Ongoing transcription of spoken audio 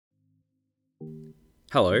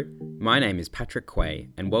Hello, my name is Patrick Quay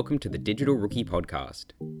and welcome to the Digital Rookie Podcast.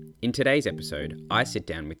 In today's episode, I sit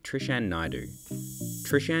down with Trishan Naidoo.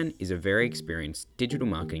 Trishan is a very experienced digital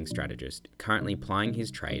marketing strategist currently plying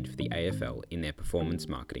his trade for the AFL in their performance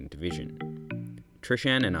marketing division.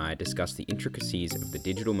 Trishan and I discuss the intricacies of the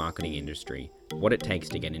digital marketing industry, what it takes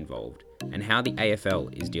to get involved, and how the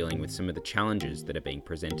AFL is dealing with some of the challenges that are being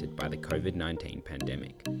presented by the COVID-19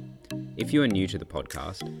 pandemic. If you are new to the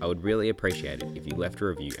podcast, I would really appreciate it if you left a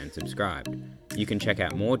review and subscribed. You can check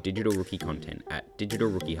out more Digital Rookie content at Digital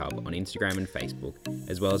Rookie Hub on Instagram and Facebook,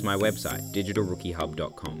 as well as my website,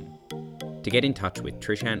 digitalrookiehub.com. To get in touch with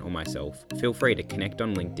Trishan or myself, feel free to connect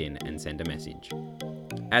on LinkedIn and send a message.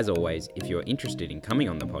 As always, if you are interested in coming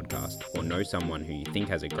on the podcast or know someone who you think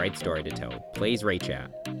has a great story to tell, please reach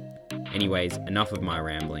out. Anyways, enough of my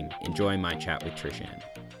rambling. Enjoy my chat with Trishan.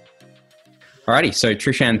 Alrighty, so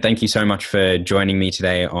Trishan, thank you so much for joining me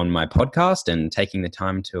today on my podcast and taking the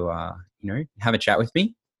time to, have a chat with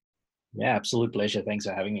me. Yeah, absolute pleasure. Thanks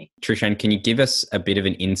for having me. Trishan, can you give us a bit of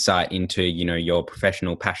an insight into, your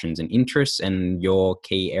professional passions and interests and your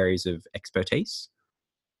key areas of expertise?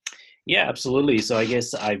 Yeah, absolutely. So I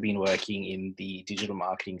guess I've been working in the digital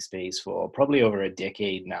marketing space for probably over a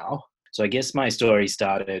decade now. So I guess my story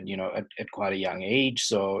started, at quite a young age.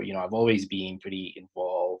 So, I've always been pretty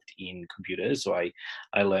involved in computers. So I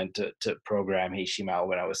learned to program HTML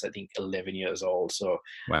when I was, I think, 11 years old. So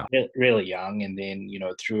Wow. really young. And then,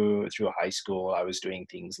 through high school, I was doing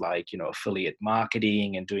things like, affiliate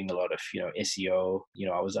marketing and doing a lot of, SEO.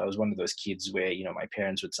 I was one of those kids where, my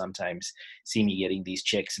parents would sometimes see me getting these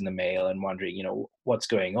checks in the mail and wondering, what's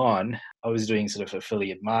going on. I was doing sort of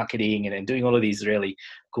affiliate marketing and doing all of these really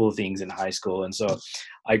cool things in high school. And so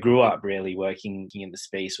I grew up really working in the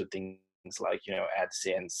space with things like,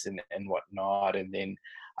 AdSense and whatnot. And then,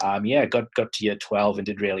 got to year 12 and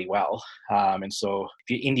did really well. And so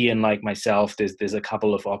if you're Indian like myself, there's a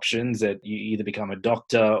couple of options that you either become a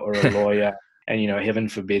doctor or a lawyer. And, heaven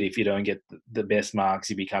forbid, if you don't get the best marks,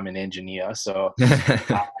 you become an engineer. So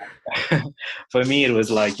for me, it was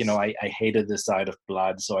like, I hated the sight of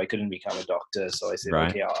blood, so I couldn't become a doctor. So I said,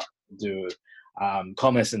 Right. okay, I'll do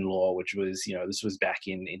commerce and law, which was, this was back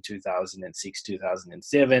in 2006,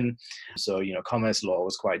 2007. So, commerce law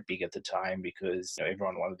was quite big at the time because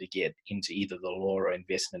everyone wanted to get into either the law or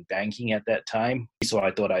investment banking at that time. So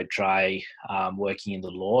I thought I'd try working in the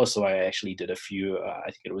law. So I actually did a few, I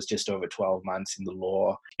think it was just over 12 months in the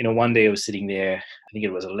law. One day I was sitting there, I think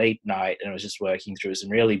it was a late night, and I was just working through some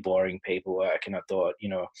really boring paperwork. And I thought,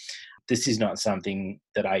 this is not something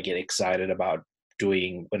that I get excited about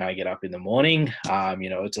doing when I get up in the morning.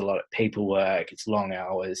 It's a lot of paperwork, it's long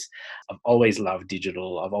hours. I've always loved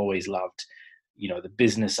digital. I've always loved, the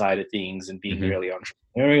business side of things and being really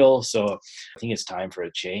entrepreneurial. So I think it's time for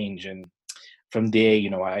a change. And from there,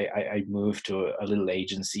 I moved to a little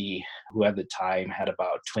agency who at the time had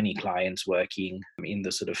about 20 clients working in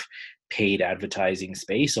the sort of paid advertising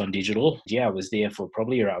space on digital. Yeah, I was there for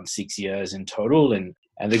probably around 6 years in total. And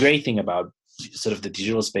the great thing about sort of the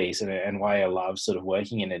digital space and why I love sort of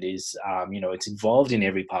working in it is, it's involved in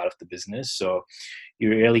every part of the business. So you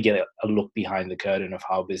really get a look behind the curtain of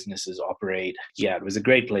how businesses operate. Yeah, it was a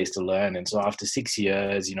great place to learn. And so after 6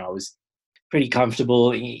 years, I was pretty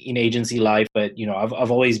comfortable in agency life, but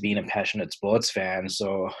I've always been a passionate sports fan.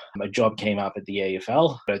 So my job came up at the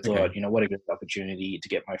AFL. But I thought, what a good opportunity to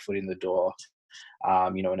get my foot in the door.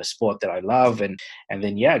 In a sport that I love, and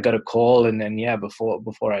then I got a call, and then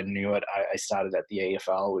before I knew it, I started at the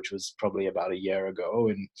AFL, which was probably about a year ago.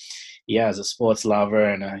 And as a sports lover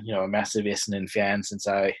and a massive Essendon fan since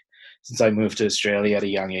I moved to Australia at a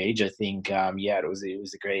young age, I think it was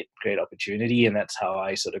a great opportunity, and that's how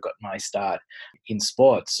I sort of got my start in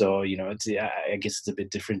sports. So it's I guess it's a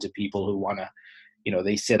bit different to people who want to,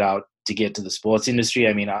 they set out to get to the sports industry.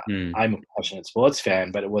 I mean, I'm a passionate sports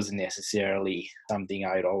fan, but it wasn't necessarily something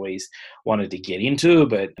I'd always wanted to get into.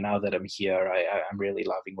 But now that I'm here, I'm really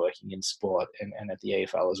loving working in sport and at the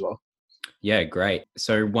AFL as well. Yeah, great.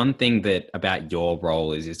 So one thing that about your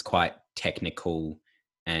role is it's quite technical,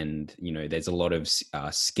 and there's a lot of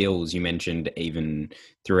skills. You mentioned even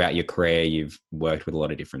throughout your career, you've worked with a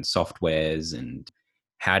lot of different softwares. And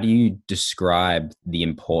how do you describe the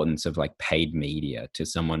importance of like paid media to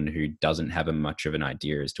someone who doesn't have much of an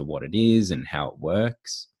idea as to what it is and how it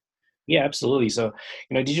works? Yeah, absolutely. So,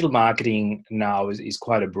 digital marketing now is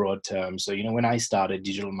quite a broad term. So, when I started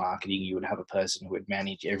digital marketing, you would have a person who would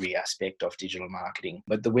manage every aspect of digital marketing.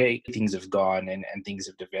 But the way things have gone and things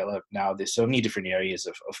have developed now, there's so many different areas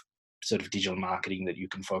of sort of digital marketing that you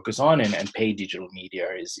can focus on, and paid digital media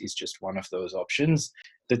is just one of those options.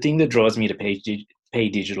 The thing that draws me to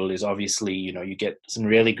paid digital is obviously, you get some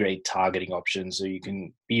really great targeting options. So you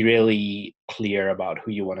can be really clear about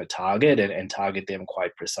who you want to target and target them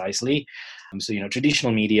quite precisely. So,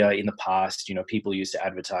 traditional media in the past, people used to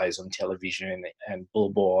advertise on television and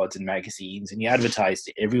billboards and magazines, and you advertise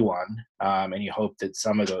to everyone, and you hope that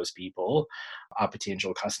some of those people are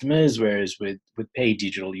potential customers. Whereas with paid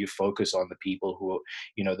digital, you focus on the people who,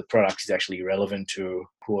 the product is actually relevant to,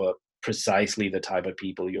 who are precisely the type of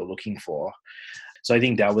people you're looking for. So I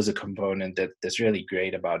think that was a component that's really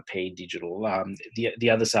great about paid digital. The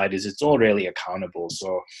other side is it's all really accountable.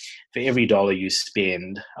 So for every dollar you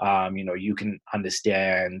spend, you can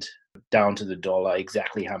understand down to the dollar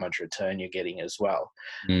exactly how much return you're getting as well.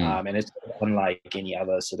 Mm. And it's unlike any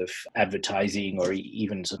other sort of advertising or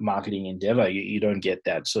even sort of marketing endeavor. You don't get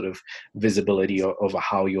that sort of visibility over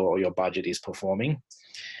how your budget is performing.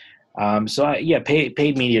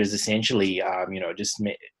 Paid media is essentially, just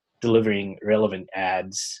delivering relevant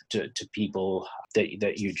ads to people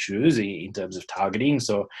that you choose in terms of targeting.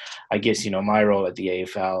 So I guess, my role at the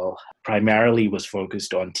AFL primarily was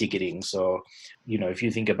focused on ticketing. So, if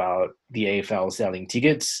you think about the AFL selling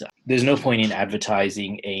tickets, there's no point in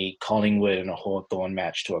advertising a Collingwood and a Hawthorn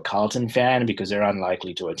match to a Carlton fan because they're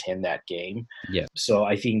unlikely to attend that game. Yeah. So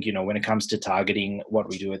I think, when it comes to targeting, what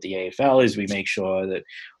we do at the AFL is we make sure that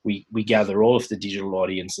we gather all of the digital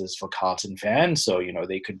audiences for Carlton fans. So,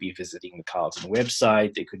 they could be visiting the Carlton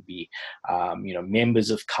website. They could be, members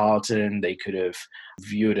of Carlton. They could have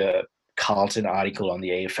viewed a Carlton article on the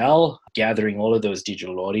AFL, gathering all of those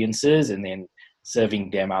digital audiences and then serving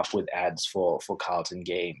them up with ads for Carlton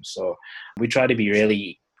games. So we try to be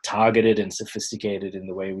really targeted and sophisticated in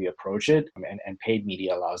the way we approach it, and paid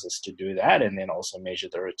media allows us to do that, and then also measure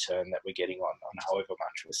the return that we're getting on however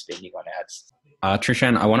much we're spending on ads.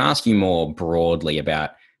 Trishan, I want to ask you more broadly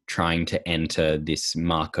about trying to enter this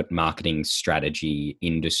marketing strategy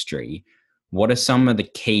industry. What are some of the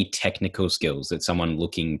key technical skills that someone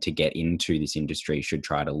looking to get into this industry should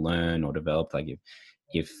try to learn or develop? Like,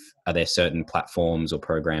 if are there certain platforms or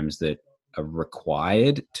programs that are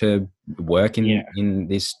required to work Yeah. in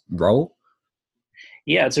this role?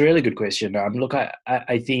 Yeah, it's a really good question. Look,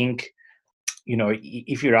 I think,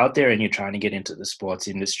 if you're out there and you're trying to get into the sports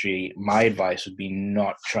industry, my advice would be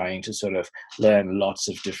not trying to sort of learn lots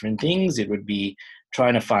of different things. It would be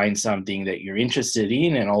trying to find something that you're interested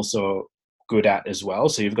in and also good at as well.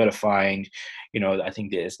 So you've got to find, I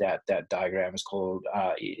think there's that diagram is called,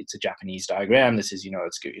 it's a Japanese diagram. This is,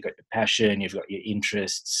 it's good. You've got your passion, you've got your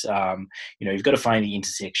interests, you've got to find the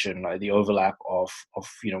intersection, like the overlap of,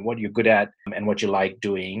 what you're good at and what you like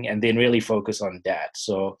doing, and then really focus on that.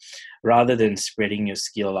 So rather than spreading your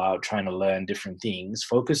skill out, trying to learn different things,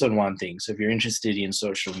 focus on one thing. So if you're interested in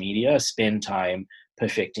social media, spend time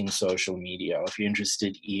perfecting social media. If you're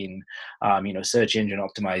interested in, search engine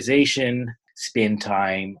optimization, spend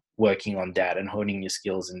time working on that and honing your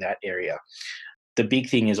skills in that area. The big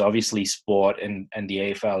thing is obviously sport and the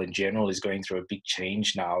AFL in general is going through a big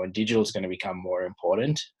change now, and digital is going to become more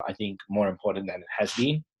important. I think more important than it has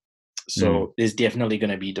been. So there's definitely going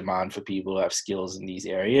to be demand for people who have skills in these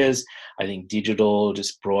areas. I think digital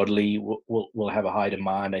just broadly will have a high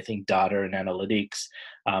demand. I think data and analytics.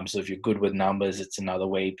 So if you're good with numbers, it's another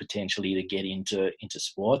way potentially to get into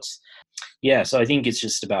sports. Yeah, so I think it's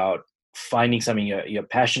just about finding something you're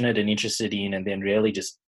passionate and interested in, and then really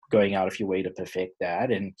just going out of your way to perfect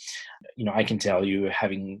that. And, I can tell you,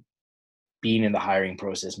 having been in the hiring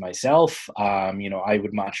process myself, I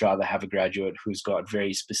would much rather have a graduate who's got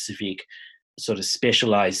very specific sort of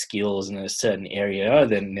specialized skills in a certain area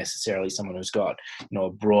than necessarily someone who's got, a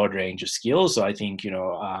broad range of skills. So I think,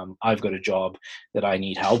 I've got a job that I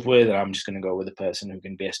need help with, and I'm just going to go with the person who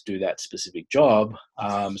can best do that specific job.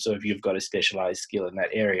 So if you've got a specialized skill in that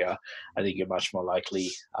area, I think you're much more likely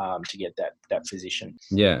to get that position.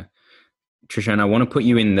 Yeah. Trishan, I want to put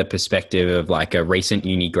you in the perspective of like a recent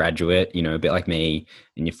uni graduate, a bit like me,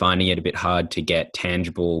 and you're finding it a bit hard to get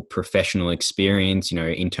tangible professional experience.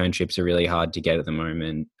 Internships are really hard to get at the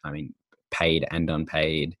moment. I mean, paid and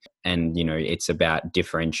unpaid. And, it's about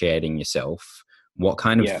differentiating yourself. What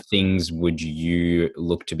kind of Yeah. things would you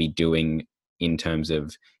look to be doing in terms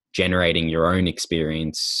of generating your own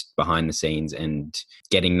experience behind the scenes and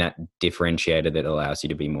getting that differentiator that allows you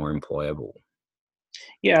to be more employable?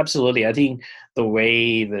 Yeah, absolutely. I think the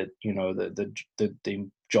way that the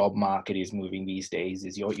job market is moving these days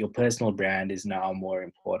is your personal brand is now more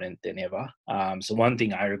important than ever. So one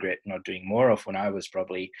thing I regret not doing more of when I was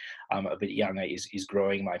probably a bit younger is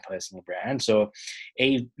growing my personal brand. So,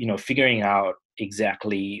 figuring out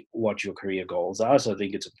exactly what your career goals are. So I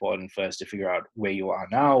think it's important first to figure out where you are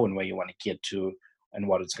now and where you want to get to and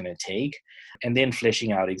what it's going to take, and then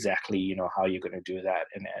fleshing out exactly, how you're going to do that,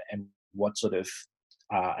 and what sort of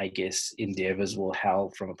I guess endeavors will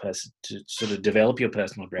help from a person to sort of develop your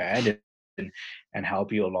personal brand and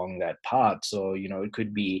help you along that path. So, it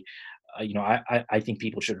could be, I think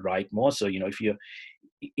people should write more. So,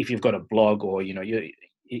 if you've got a blog, or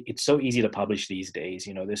it's so easy to publish these days.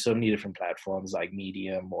 There's so many different platforms like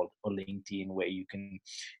Medium or LinkedIn where you can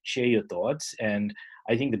share your thoughts. And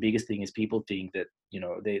I think the biggest thing is people think that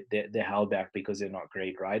they're held back because they're not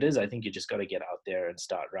great writers. I think you just got to get out there and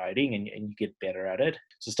start writing, and you get better at it.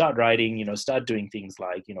 So start writing, start doing things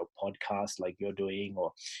like podcasts like you're doing,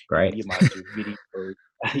 or Great. you might do videos.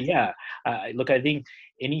 Yeah. Look, I think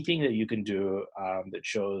anything that you can do that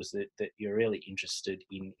shows that you're really interested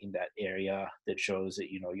in that area, that shows that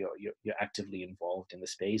you're actively involved in the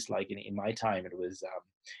space. Like in my time, it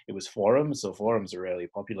was forums. So forums are really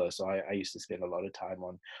popular. So I used to spend a lot of time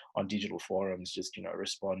on digital forums, just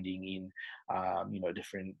responding in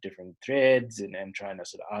different threads, and trying to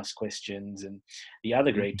sort of ask questions. And the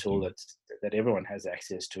other great tool that everyone has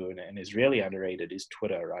access to, and is really underrated, is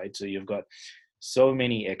Twitter, right? So you've got so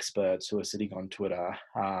many experts who are sitting on Twitter.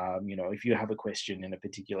 If you have a question in a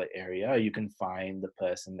particular area, you can find the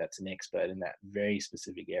person that's an expert in that very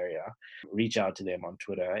specific area, reach out to them on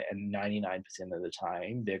Twitter, and 99% of the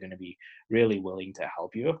time, they're going to be really willing to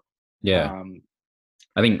help you. Yeah. Um,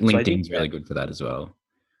 I think so I think LinkedIn's really good for that as well.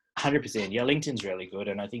 100%. Yeah, LinkedIn's really good.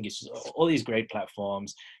 And I think it's just all these great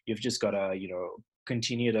platforms. You've just got to,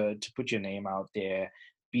 continue to put your name out there,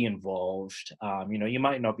 be involved. You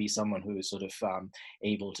might not be someone who is sort of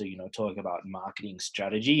able to, talk about marketing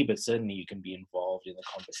strategy, but certainly you can be involved in the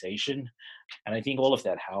conversation. And I think all of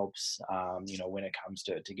that helps, when it comes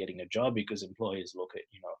to getting a job, because employers look at,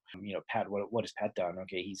 Pat, what has Pat done?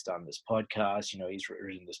 Okay, he's done this podcast, he's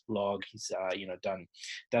written this blog, he's, done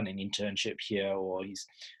an internship here, or he's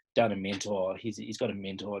done a mentor. He's got a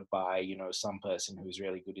mentored by some person who's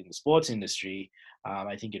really good in the sports industry.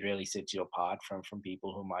 I think it really sets you apart from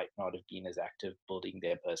people who might not have been as active building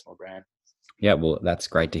their personal brand. Yeah, well, that's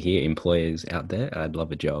great to hear. Employers out there, I'd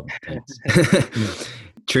love a job. Thanks.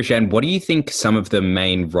 Trishan, what do you think some of the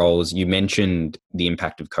main roles, you mentioned the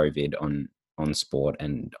impact of COVID on sport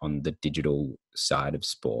and on the digital side of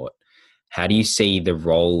sport. How do you see the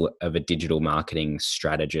role of a digital marketing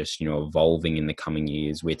strategist, evolving in the coming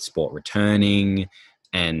years with sport returning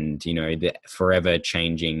and, the forever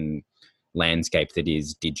changing landscape that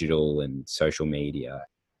is digital and social media?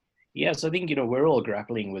 Yeah, so I think we're all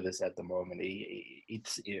grappling with this at the moment.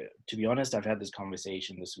 It's to be honest, I've had this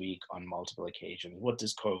conversation this week on multiple occasions. What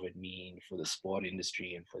does COVID mean for the sport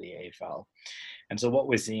industry and for the AFL? And so what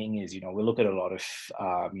we're seeing is, we look at a lot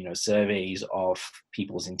of surveys of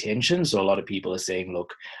people's intentions. So a lot of people are saying,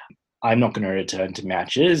 look, I'm not going to return to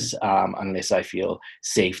matches unless I feel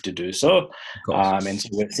safe to do so. Of course. And so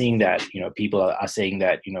we're seeing that, people are saying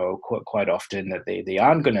that, quite often that they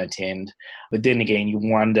aren't going to attend. But then again, you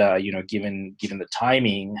wonder, given the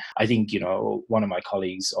timing, I think, one of my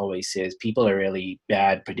colleagues always says people are really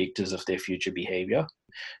bad predictors of their future behavior.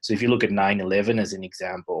 So if you look at 9/11 as an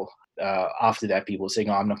example, after that, people were saying,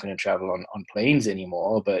 "Oh, I'm not going to travel on planes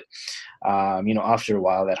anymore." But after a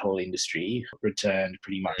while, that whole industry returned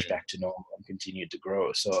pretty much back to normal and continued to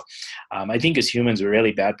grow. So I think as humans, we're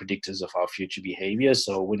really bad predictors of our future behavior.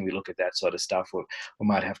 So when we look at that sort of stuff, we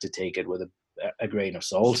might have to take it with a grain of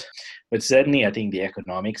salt. But certainly, I think the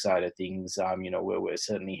economic side of things, we're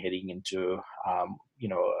certainly heading into,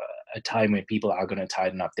 a time where people are going to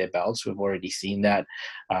tighten up their belts. We've already seen that.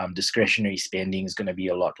 Discretionary spending is going to be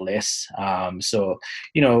a lot less. So,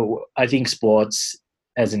 I think sports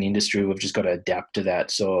as an industry, we've just got to adapt to that.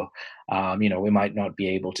 So, we might not be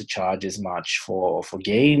able to charge as much for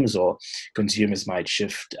games, or consumers might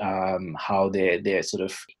shift how they're sort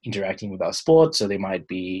of interacting with our sport. So they might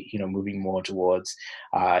be, moving more towards,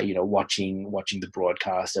 watching the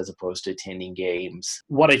broadcast as opposed to attending games.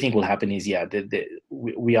 What I think will happen is,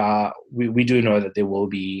 we do know that there will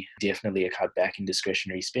be definitely a cutback in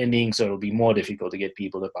discretionary spending. So it'll be more difficult to get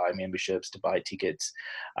people to buy memberships, to buy tickets.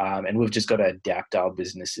 And we've just got to adapt our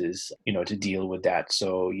businesses, to deal with that.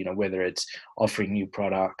 So, whether it's offering new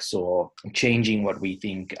products or changing what we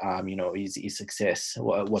think, is success,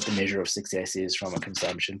 what the measure of success is from a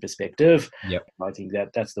consumption perspective. Yep. I think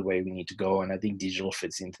that's the way we need to go. And I think digital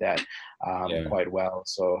fits into that quite well.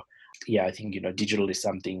 So, yeah, I think, digital is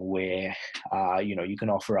something where, you can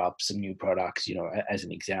offer up some new products, as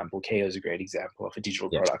an example. KO is a great example of a digital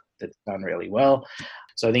product that's done really well.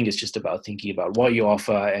 So I think it's just about thinking about what you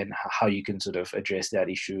offer and how you can sort of address that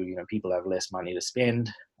issue. People have less money to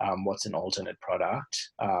spend. What's an alternate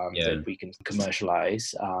product that we can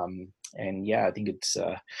commercialize? And yeah, I think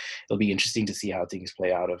it'll be interesting to see how things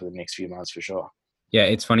play out over the next few months for sure. Yeah,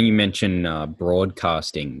 it's funny you mention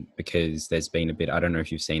broadcasting, because there's been I don't know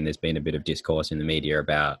if you've seen, there's been a bit of discourse in the media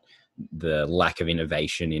about the lack of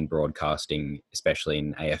innovation in broadcasting, especially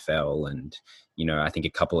in AFL. And, I think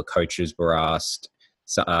a couple of coaches were asked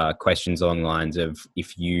questions along the lines of,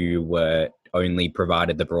 if you were only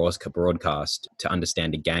provided the broadcast to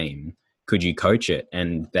understand a game, could you coach it?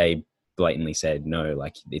 And they blatantly said, no,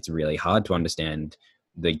 like, it's really hard to understand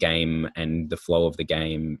the game and the flow of the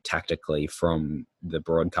game tactically from the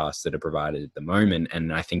broadcasts that are provided at the moment.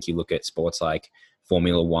 And I think you look at sports like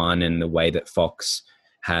Formula One and the way that Fox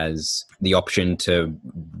has the option to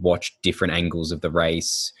watch different angles of the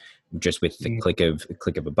race just with the click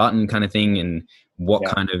of a button kind of thing. And what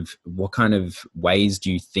kind of ways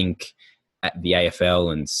do you think at the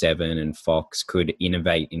AFL and Seven and Fox could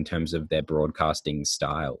innovate in terms of their broadcasting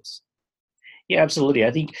styles? Yeah, absolutely.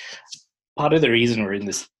 I think part of the reason we're in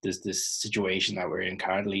this situation that we're in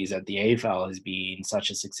currently is that the AFL has been such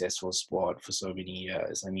a successful sport for so many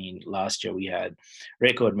years. I mean, last year we had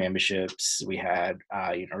record memberships, we had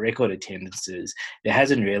record attendances. There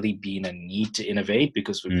hasn't really been a need to innovate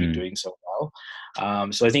because we've been doing so well.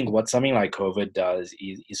 So I think what something like COVID does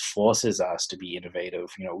is forces us to be innovative.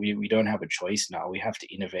 We don't have a choice now. We have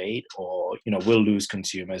to innovate, or we'll lose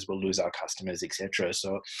consumers, we'll lose our customers, etc.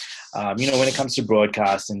 So when it comes to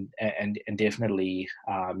broadcast and definitely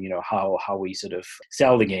how we sort of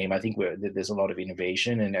sell the game, I think there's a lot of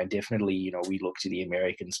innovation, and definitely we look to the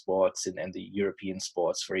American sports and the European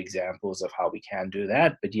sports for examples of how we can do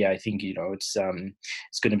that. But yeah, I think it's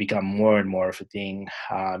going to become more and more of a thing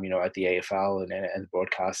at the AFL and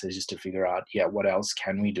broadcasters, just to figure out what else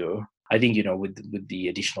can we do. I think with the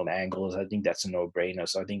additional angles, I think that's a no-brainer.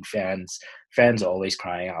 So I think fans are always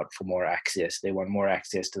crying out for more access. They want more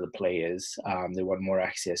access to the players. They want more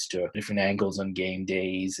access to different angles on game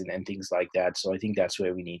days and things like that. So I think that's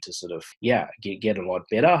where we need to sort of get a lot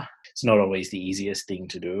better. It's not always the easiest thing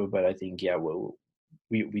to do, but I think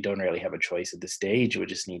we don't really have a choice at this stage. We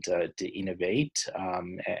just need to innovate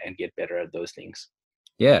and get better at those things.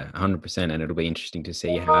 Yeah, 100%. And it'll be interesting to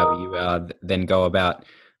see how you then go about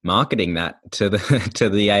marketing that to the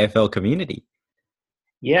AFL community.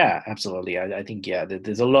 Yeah, absolutely. I think,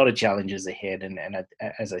 there's a lot of challenges ahead. And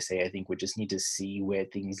as I say, I think we just need to see where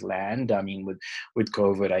things land. I mean, with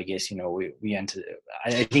COVID, I guess, we enter,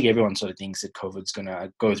 I think everyone sort of thinks that COVID's going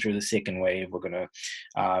to go through the second wave. We're going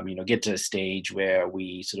to, get to a stage where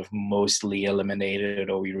we sort of mostly eliminate it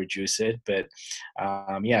or we reduce it. But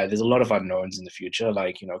there's a lot of unknowns in the future.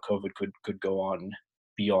 Like, COVID could go on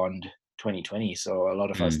beyond 2020. So a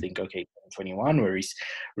lot of us think, okay, 2021, we're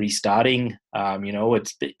restarting.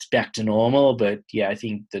 It's back to normal. But yeah, I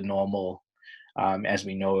think the normal, as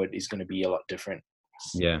we know it, is going to be a lot different.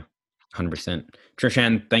 Yeah, 100%.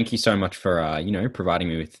 Trishan, thank you so much for providing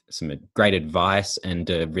me with some great advice and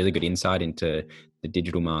really good insight into the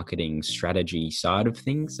digital marketing strategy side of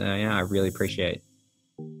things. I really appreciate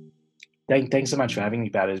it. Thanks so much for having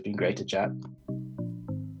me, Pat. It's been great to chat.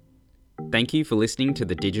 Thank you for listening to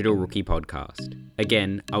the Digital Rookie Podcast.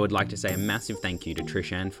 Again, I would like to say a massive thank you to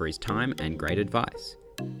Trishan for his time and great advice.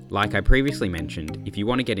 Like I previously mentioned, if you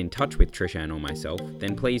want to get in touch with Trishan or myself,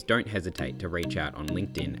 then please don't hesitate to reach out on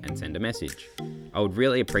LinkedIn and send a message. I would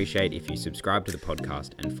really appreciate if you subscribe to the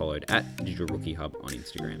podcast and followed at Digital Rookie Hub on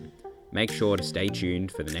Instagram. Make sure to stay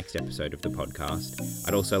tuned for the next episode of the podcast.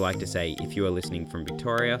 I'd also like to say, if you are listening from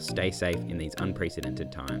Victoria, stay safe in these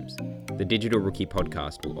unprecedented times. The Digital Rookie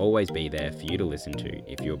Podcast will always be there for you to listen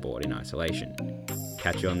to if you're bored in isolation.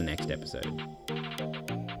 Catch you on the next episode.